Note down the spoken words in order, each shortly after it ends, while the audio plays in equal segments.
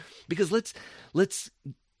Because let's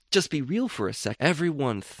just be real for a sec.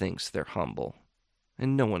 Everyone thinks they're humble,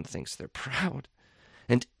 and no one thinks they're proud.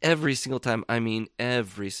 And every single time, I mean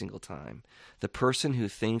every single time, the person who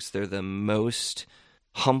thinks they're the most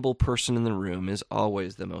humble person in the room is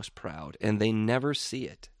always the most proud. And they never see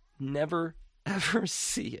it. Never, ever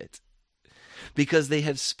see it. Because they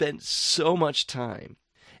have spent so much time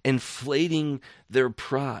inflating their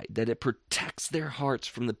pride that it protects their hearts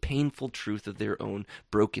from the painful truth of their own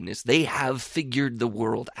brokenness. They have figured the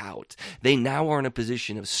world out. They now are in a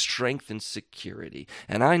position of strength and security.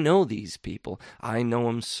 And I know these people. I know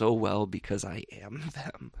them so well because I am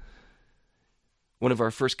them. One of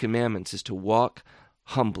our first commandments is to walk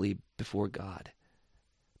humbly before God.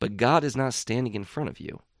 But God is not standing in front of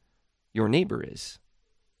you. Your neighbor is.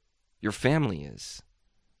 Your family is.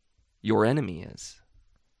 Your enemy is.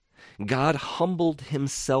 God humbled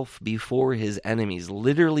himself before his enemies,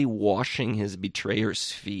 literally washing his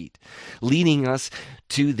betrayers' feet, leading us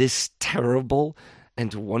to this terrible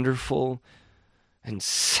and wonderful and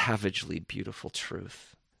savagely beautiful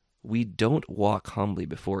truth. We don't walk humbly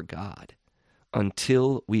before God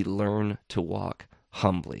until we learn to walk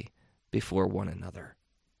humbly before one another.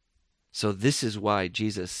 So this is why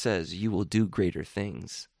Jesus says, you will do greater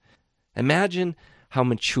things. Imagine how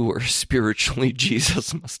mature spiritually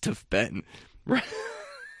Jesus must have been.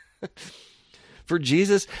 For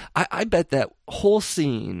Jesus, I bet that whole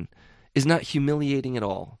scene is not humiliating at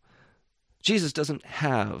all. Jesus doesn't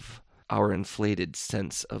have our inflated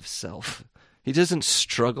sense of self. He doesn't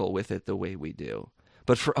struggle with it the way we do.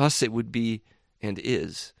 But for us, it would be, and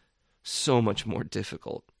is, so much more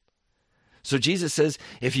difficult. So Jesus says,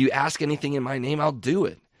 if you ask anything in my name, I'll do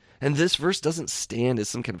it. And this verse doesn't stand as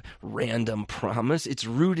some kind of random promise. It's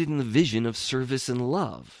rooted in the vision of service and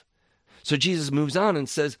love. So Jesus moves on and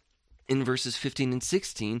says in verses 15 and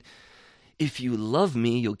 16, if you love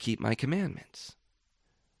me, you'll keep my commandments.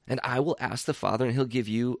 And I will ask the Father, and he'll give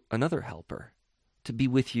you another helper to be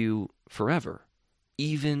with you forever,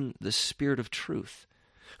 even the Spirit of truth,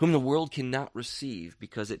 whom the world cannot receive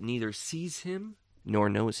because it neither sees him nor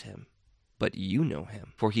knows him. But you know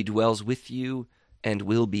him, for he dwells with you and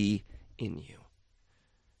will be in you.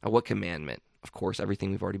 Now, what commandment? Of course,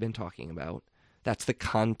 everything we've already been talking about. That's the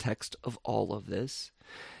context of all of this.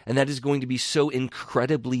 And that is going to be so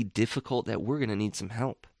incredibly difficult that we're going to need some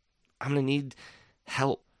help. I'm going to need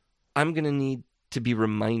help. I'm going to need to be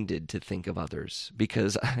reminded to think of others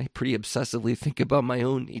because I pretty obsessively think about my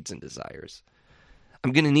own needs and desires.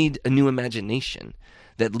 I'm going to need a new imagination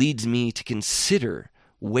that leads me to consider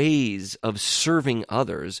ways of serving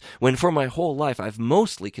others when for my whole life I've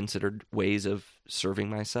mostly considered ways of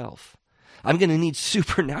serving myself. I'm going to need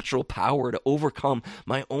supernatural power to overcome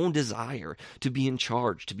my own desire to be in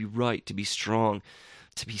charge, to be right, to be strong,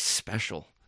 to be special,